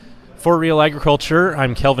For Real Agriculture,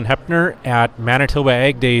 I'm Kelvin Hepner at Manitoba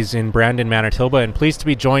Ag Days in Brandon, Manitoba, and pleased to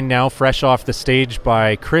be joined now, fresh off the stage,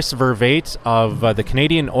 by Chris Vervaete of the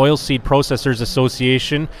Canadian Oilseed Processors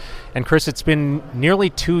Association. And Chris, it's been nearly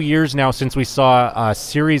 2 years now since we saw a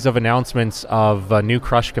series of announcements of new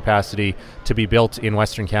crush capacity to be built in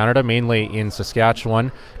Western Canada, mainly in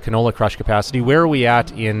Saskatchewan, canola crush capacity. Where are we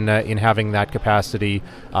at in having that capacity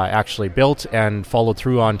actually built and followed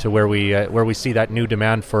through on to where we see that new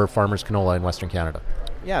demand for farmers' canola in Western Canada?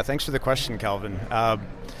 Yeah, thanks for the question, Calvin.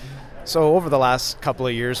 So over the last couple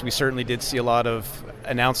of years, we certainly did see a lot of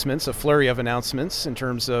announcements, a flurry of announcements in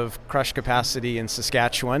terms of crush capacity in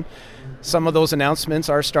Saskatchewan. Some of those announcements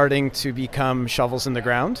are starting to become shovels in the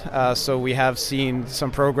ground. So we have seen some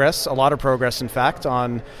progress, a lot of progress, in fact,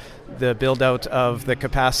 on the build-out of the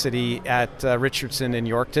capacity at Richardson and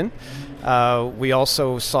Yorkton. We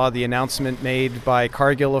also saw the announcement made by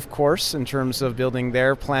Cargill, of course, in terms of building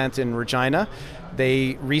their plant in Regina.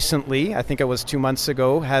 They recently, I think it was 2 months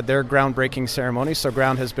ago, had their groundbreaking ceremony, so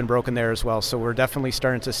ground has been broken there as well. So we're definitely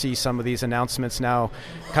starting to see some of these announcements now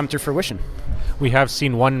come to fruition. We have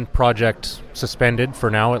seen one project suspended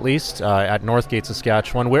for now, at least, at Northgate,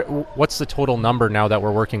 Saskatchewan. What's the total number now that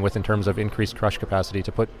we're working with in terms of increased crush capacity,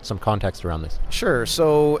 to put some context around this? Sure.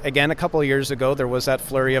 So again, a couple of years ago, there was that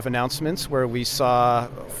flurry of announcements where we saw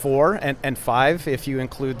 4 and 5, if you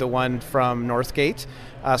include the one from Northgate.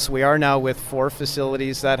 So we are now with 4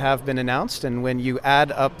 facilities that have been announced, and when you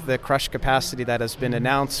add up the crush capacity that has been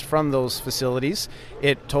announced from those facilities,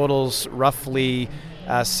 it totals roughly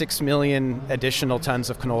 6 million additional tons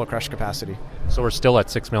of canola crush capacity. So we're still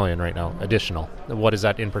at 6 million right now, additional. What is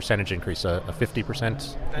that in percentage increase, a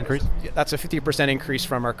 50% increase? That's a 50% increase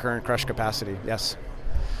from our current crush capacity, yes.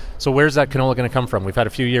 So where's that canola going to come from? We've had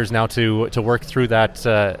a few years now to work through that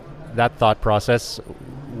thought process.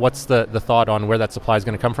 What's the thought on where that supply is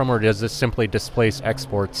going to come from, or does this simply displace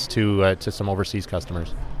exports to some overseas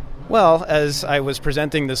customers? Well, as I was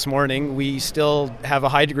presenting this morning, we still have a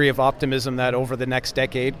high degree of optimism that over the next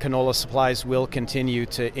decade, canola supplies will continue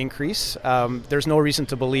to increase. There's no reason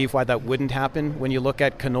to believe why that wouldn't happen. When you look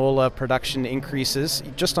at canola production increases,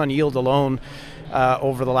 just on yield alone,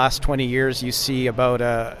 over the last 20 years, you see about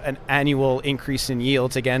an annual increase in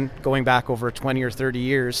yields, again, going back over 20 or 30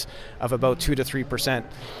 years, of about 2 to 3%.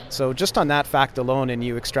 So just on that fact alone, and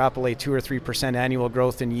you extrapolate 2 or 3% annual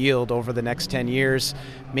growth in yield over the next 10 years,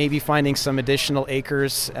 maybe finding some additional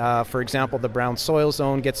acres. For example, the brown soil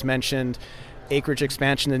zone gets mentioned. Acreage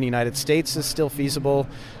expansion in the United States is still feasible.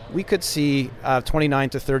 We could see 29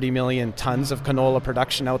 to 30 million tons of canola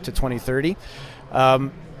production out to 2030.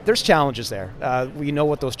 There's challenges there. We know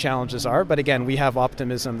what those challenges are, but again, we have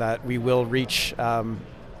optimism that we will reach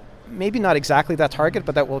maybe not exactly that target,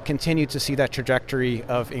 but that we'll continue to see that trajectory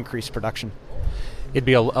of increased production. It'd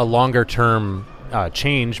be a longer-term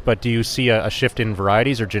change, but do you see a shift in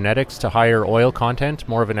varieties or genetics to higher oil content,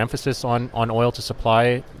 more of an emphasis on oil to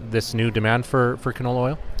supply this new demand for canola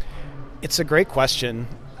oil? It's a great question.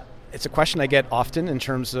 It's a question I get often in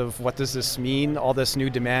terms of what does this mean, all this new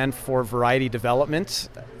demand for variety development.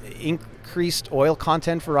 Increased oil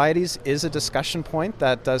content varieties is a discussion point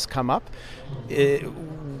that does come up.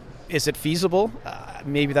 Is it feasible?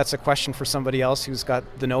 Maybe that's a question for somebody else who's got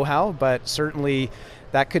the know-how, but certainly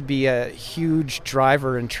that could be a huge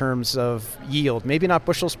driver in terms of yield. Maybe not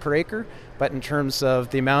bushels per acre, but in terms of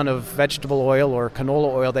the amount of vegetable oil or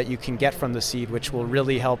canola oil that you can get from the seed, which will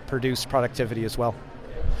really help produce productivity as well.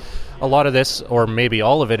 A lot of this, or maybe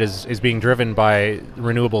all of it, is being driven by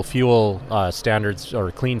renewable fuel standards or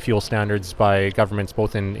clean fuel standards by governments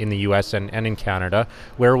both in the U.S. and in Canada.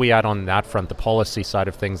 Where are we at on that front, the policy side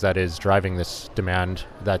of things that is driving this demand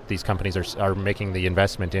that these companies are making the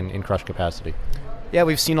investment in crush capacity? Yeah,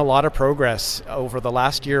 we've seen a lot of progress over the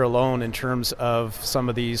last year alone in terms of some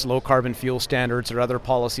of these low-carbon fuel standards or other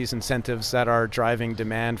policies, incentives that are driving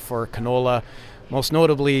demand for canola. Most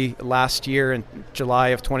notably, last year in July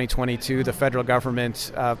of 2022, the federal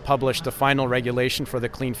government published the final regulation for the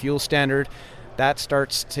Clean Fuel Standard. That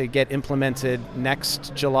starts to get implemented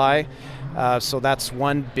next July. So that's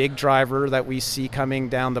one big driver that we see coming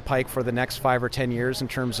down the pike for the next 5 or 10 years in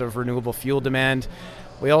terms of renewable fuel demand.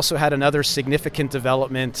 We also had another significant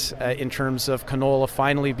development in terms of canola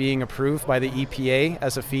finally being approved by the EPA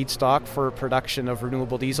as a feedstock for production of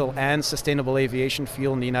renewable diesel and sustainable aviation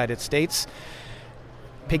fuel in the United States.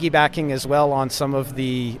 Piggybacking as well on some of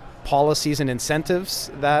the policies and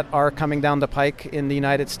incentives that are coming down the pike in the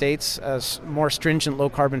United States. A more stringent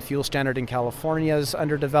low-carbon fuel standard in California is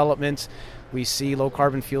under development. We see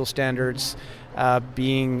low-carbon fuel standards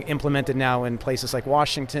being implemented now in places like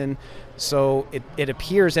Washington. So it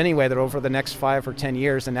appears anyway that over the next 5 or 10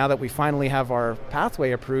 years, and now that we finally have our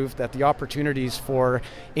pathway approved, that the opportunities for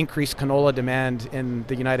increased canola demand in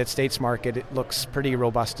the United States market, it looks pretty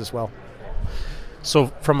robust as well. So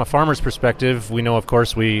from a farmer's perspective, we know, of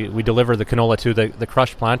course, we deliver the canola to the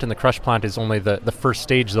crush plant, and the crush plant is only the first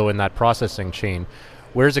stage, though, in that processing chain.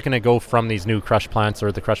 Where is it going to go from these new crush plants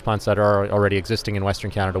or the crush plants that are already existing in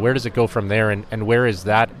Western Canada? Where does it go from there, and where is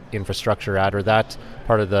that infrastructure at, or that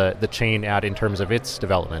part of the chain at in terms of its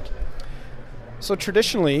development? So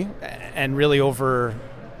traditionally, and really over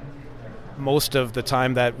most of the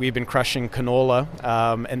time that we've been crushing canola,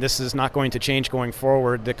 and this is not going to change going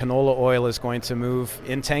forward, the canola oil is going to move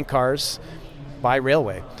in tank cars by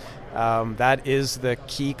railway. That is the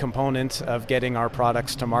key component of getting our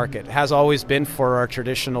products to market. It has always been for our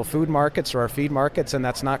traditional food markets or our feed markets, and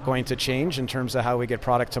that's not going to change in terms of how we get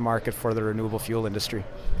product to market for the renewable fuel industry.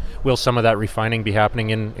 Will some of that refining be happening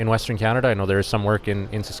in Western Canada? I know there is some work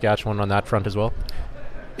in Saskatchewan on that front as well.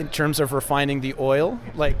 In terms of refining the oil,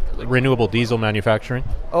 like renewable diesel manufacturing?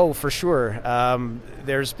 Oh, for sure.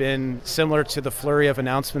 There's been, similar to the flurry of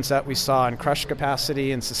announcements that we saw in crush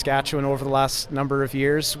capacity in Saskatchewan over the last number of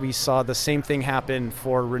years, we saw the same thing happen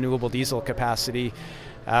for renewable diesel capacity.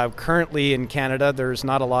 Currently in Canada, there's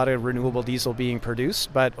not a lot of renewable diesel being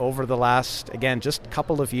produced, but over the last, again, just a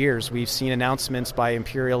couple of years, we've seen announcements by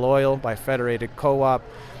Imperial Oil, by Federated Co-op,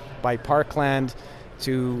 by Parkland,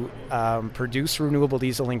 to produce renewable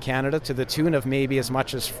diesel in Canada to the tune of maybe as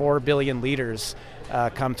much as 4 billion liters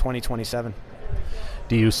come 2027.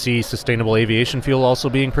 Do you see sustainable aviation fuel also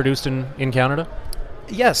being produced in Canada?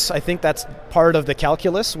 Yes, I think that's part of the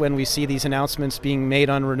calculus when we see these announcements being made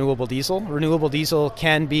on renewable diesel. Renewable diesel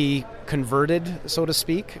can be converted, so to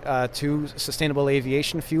speak, to sustainable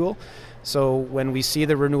aviation fuel. So when we see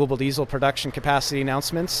the renewable diesel production capacity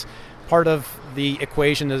announcements, part of the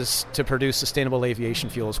equation is to produce sustainable aviation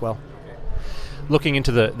fuel as well. Looking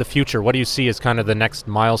into the future, what do you see as kind of the next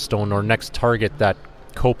milestone or next target that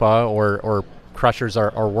COPA or crushers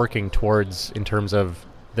are working towards in terms of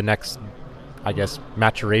the next, I guess,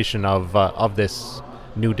 maturation of this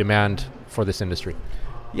new demand for this industry?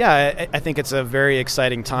 Yeah, I think it's a very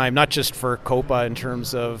exciting time, not just for COPA in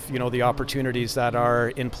terms of, the opportunities that are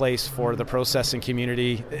in place for the processing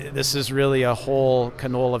community. This is really a whole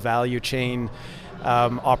canola value chain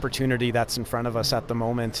opportunity that's in front of us at the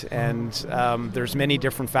moment, and there's many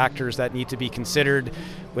different factors that need to be considered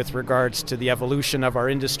with regards to the evolution of our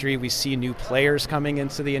industry. We see new players coming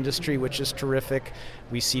into the industry, which is terrific.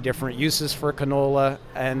 We see different uses for canola,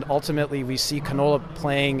 and ultimately we see canola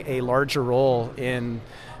playing a larger role in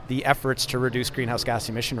the efforts to reduce greenhouse gas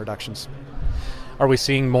emission reductions. Are we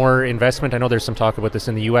seeing more investment? I know there's some talk about this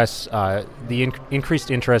in the U.S., the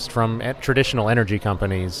increased interest from traditional energy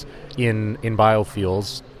companies in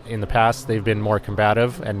biofuels. In the past, they've been more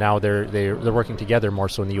combative, and now they're working together more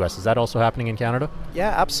so in the U.S. Is that also happening in Canada? Yeah,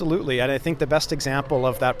 absolutely. And I think the best example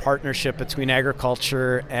of that partnership between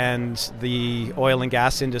agriculture and the oil and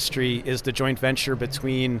gas industry is the joint venture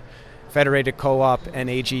between Federated Co-op and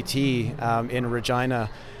AGT in Regina.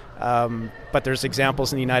 But there's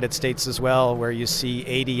examples in the United States as well where you see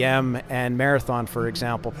ADM and Marathon, for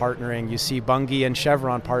example, partnering. You see Bunge and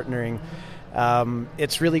Chevron partnering.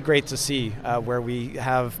 It's really great to see where we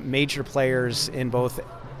have major players in both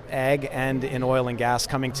ag and in oil and gas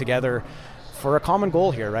coming together for a common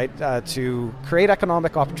goal here, right? To create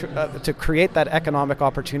that economic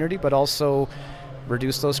opportunity, but also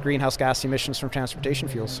reduce those greenhouse gas emissions from transportation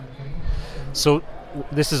fuels. So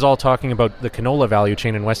this is all talking about the canola value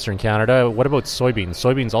chain in Western Canada. What about soybeans?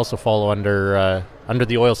 Soybeans also follow under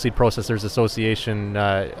the Oilseed Processors Association,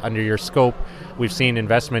 under your scope. We've seen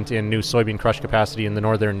investment in new soybean crush capacity in the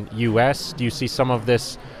northern U.S. Do you see some of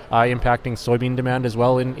this impacting soybean demand as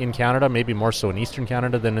well in Canada, maybe more so in eastern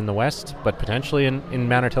Canada than in the west, but potentially in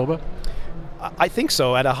Manitoba? I think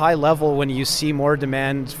so. At a high level, when you see more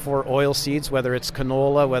demand for oil seeds, whether it's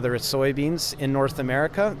canola, whether it's soybeans in North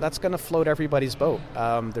America, that's going to float everybody's boat.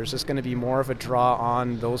 There's just going to be more of a draw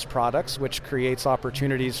on those products, which creates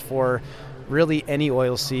opportunities for really any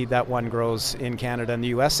oil seed that one grows in Canada and the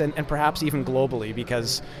U.S. and perhaps even globally,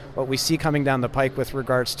 because what we see coming down the pike with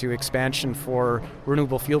regards to expansion for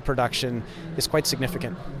renewable fuel production is quite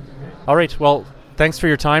significant. All right. Well, thanks for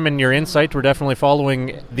your time and your insight. We're definitely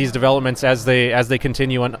following these developments as they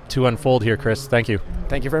continue to unfold here, Chris. Thank you.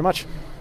 Thank you very much.